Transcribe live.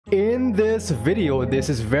In this video, this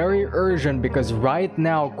is very urgent because right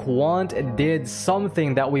now Quant did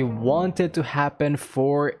something that we wanted to happen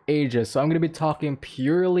for ages. So I'm going to be talking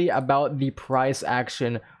purely about the price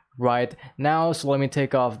action right now. So let me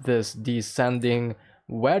take off this descending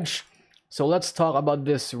wedge. So let's talk about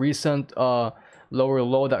this recent lower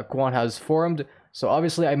low that Quant has formed. So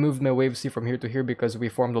obviously I moved my wave C from here to here because we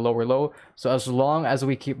formed a lower low. So as long as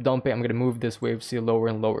we keep dumping, I'm going to move this wave C lower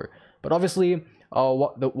and lower. But obviously,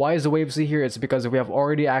 why is the wave C here? It's because we have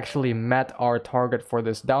already actually met our target for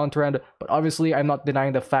this downtrend. But obviously, I'm not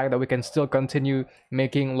denying the fact that we can still continue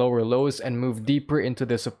making lower lows and move deeper into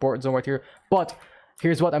the support zone right here. But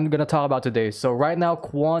here's what I'm going to talk about today. So right now,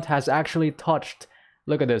 Quant has actually touched,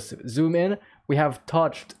 look at this, zoom in. We have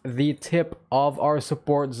touched the tip of our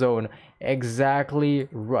support zone exactly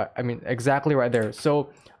right. Exactly right there. So,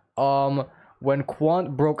 when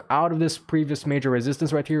Quant broke out of this previous major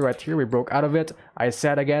resistance right here, we broke out of it. I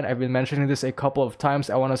said again, I've been mentioning this a couple of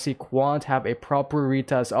times, I want to see Quant have a proper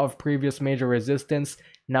retest of previous major resistance,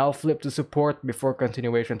 now flip to support before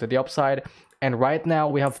continuation to the upside. And right now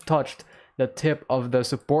we have touched the tip of the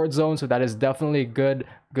support zone, so that is definitely good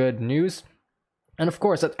news. And of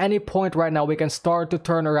course, at any point right now, we can start to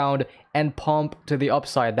turn around and pump to the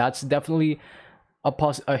upside. That's definitely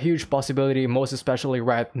a huge possibility, most especially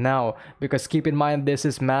right now, because keep in mind this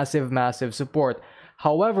is massive support.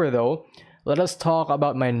 However though, let us talk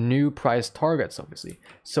about my new price targets. Obviously,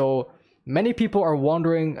 so many people are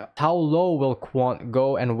wondering, how low will Quant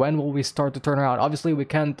go and when will we start to turn around? Obviously we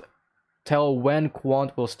can't tell when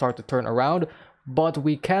Quant will start to turn around, but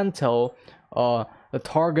we can tell the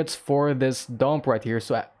targets for this dump right here.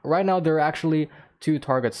 So right now there are actually two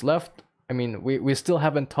targets left. I mean, we still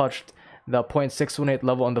haven't touched the 0.618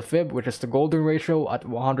 level on the fib, which is the golden ratio at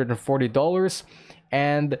 $140,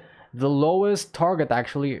 and the lowest target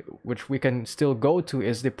actually, which we can still go to,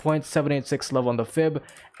 is the 0.786 level on the fib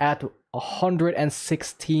at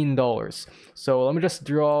 $116. So let me just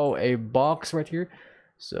draw a box right here.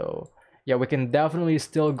 So yeah, we can definitely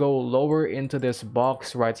still go lower into this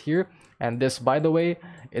box right here. And this, by the way,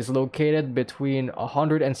 is located between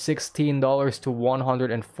 $116 to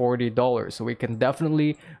 $140. So we can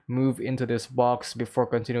definitely move into this box before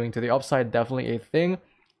continuing to the upside. Definitely a thing.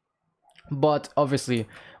 But obviously,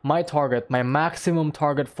 my maximum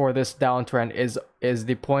target for this downtrend is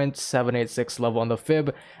the 0.786 level on the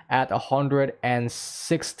fib at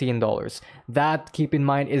 $116. That, keep in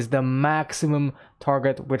mind, is the maximum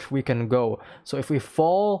target which we can go. So if we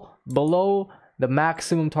fall below the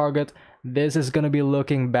maximum target, this is going to be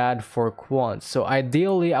looking bad for Quant. So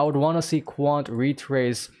ideally, I would want to see Quant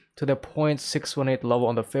retrace to the 0.618 level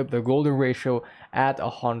on the fib, the golden ratio at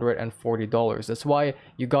 $140. That's why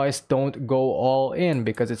you guys don't go all in,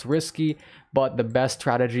 because it's risky. But the best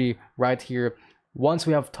strategy right here, once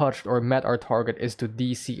we have touched or met our target, is to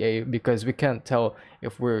DCA, because we can't tell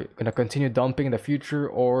if we're going to continue dumping in the future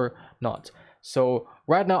or not. So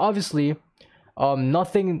right now, obviously,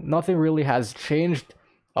 nothing really has changed.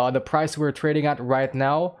 The price we're trading at right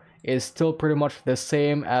now is still pretty much the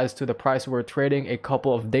same as to the price we were trading a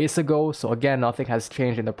couple of days ago. So again, nothing has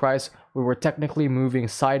changed in the price. We were technically moving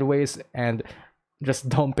sideways and just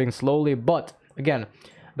dumping slowly. But again,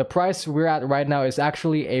 the price we're at right now is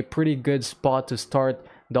actually a pretty good spot to start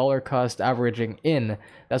dollar cost averaging in.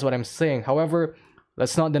 That's what I'm saying. However,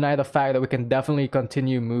 let's not deny the fact that we can definitely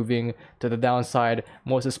continue moving to the downside,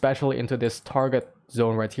 most especially into this target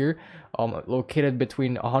zone right here, located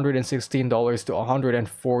between $116 to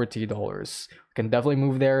 $140. We can definitely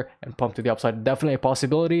move there and pump to the upside, definitely a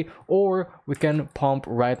possibility, or we can pump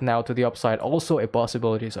right now to the upside, also a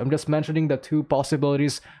possibility. So I'm just mentioning the two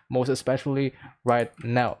possibilities, most especially right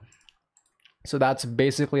now. So that's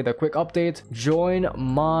basically the quick update. Join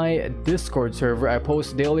my Discord server. I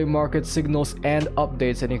post daily market signals and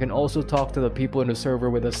updates, and you can also talk to the people in the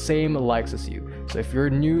server with the same likes as you. So if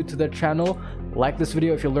you're new to the channel, like this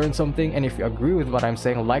video if you learned something, and if you agree with what I'm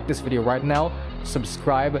saying, like this video right now,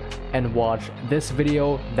 subscribe, and watch this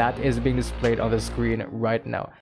video that is being displayed on the screen right now.